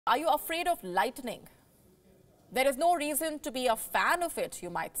Are you afraid of lightning? There is no reason to be a fan of it, you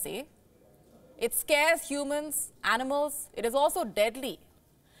might say. It scares humans, animals. It is also deadly.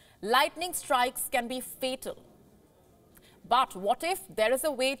 Lightning strikes can be fatal. But what if there is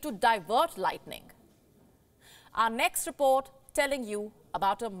a way to divert lightning? Our next report telling you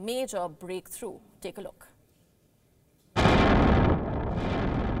about a major breakthrough. Take a look.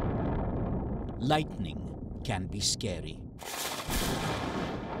 Lightning can be scary.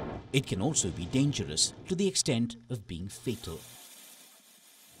 It can also be dangerous to the extent of being fatal.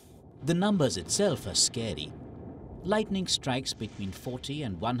 The numbers itself are scary. Lightning strikes between 40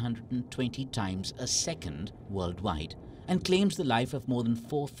 and 120 times a second worldwide and claims the life of more than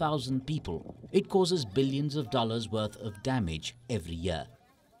 4,000 people. It causes billions of dollars worth of damage every year.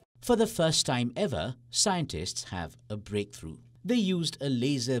 For the first time ever, scientists have a breakthrough. They used a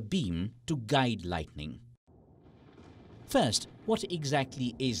laser beam to guide lightning. First, what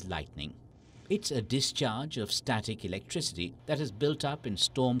exactly is lightning? It's a discharge of static electricity that is built up in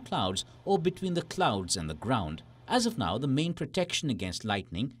storm clouds or between the clouds and the ground. As of now, the main protection against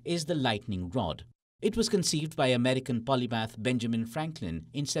lightning is the lightning rod. It was conceived by American polymath Benjamin Franklin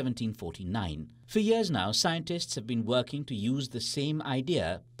in 1749. For years now, scientists have been working to use the same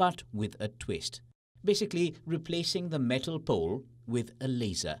idea but with a twist. Basically, replacing the metal pole with a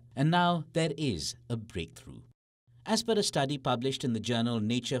laser. And now there is a breakthrough. As per a study published in the journal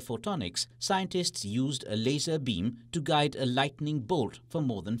Nature Photonics, scientists used a laser beam to guide a lightning bolt for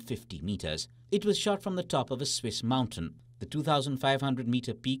more than 50 meters. It was shot from the top of a Swiss mountain, the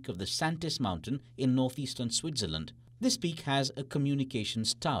 2,500-meter peak of the Santis mountain in northeastern Switzerland. This peak has a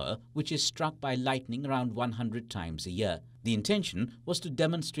communications tower which is struck by lightning around 100 times a year. The intention was to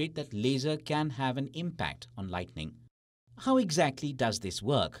demonstrate that laser can have an impact on lightning. How exactly does this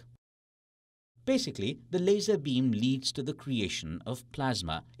work? Basically, the laser beam leads to the creation of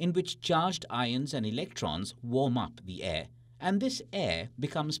plasma, in which charged ions and electrons warm up the air, and this air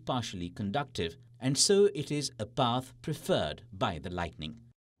becomes partially conductive, and so it is a path preferred by the lightning.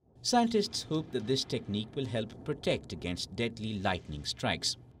 Scientists hope that this technique will help protect against deadly lightning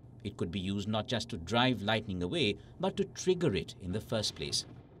strikes. It could be used not just to drive lightning away, but to trigger it in the first place.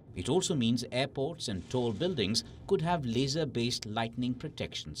 It also means airports and tall buildings could have laser-based lightning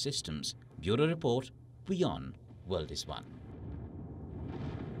protection systems. Bureau Report, WION World is One.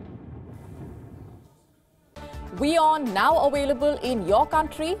 WION now available in your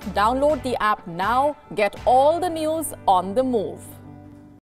country. Download the app now. Get all the news on the move.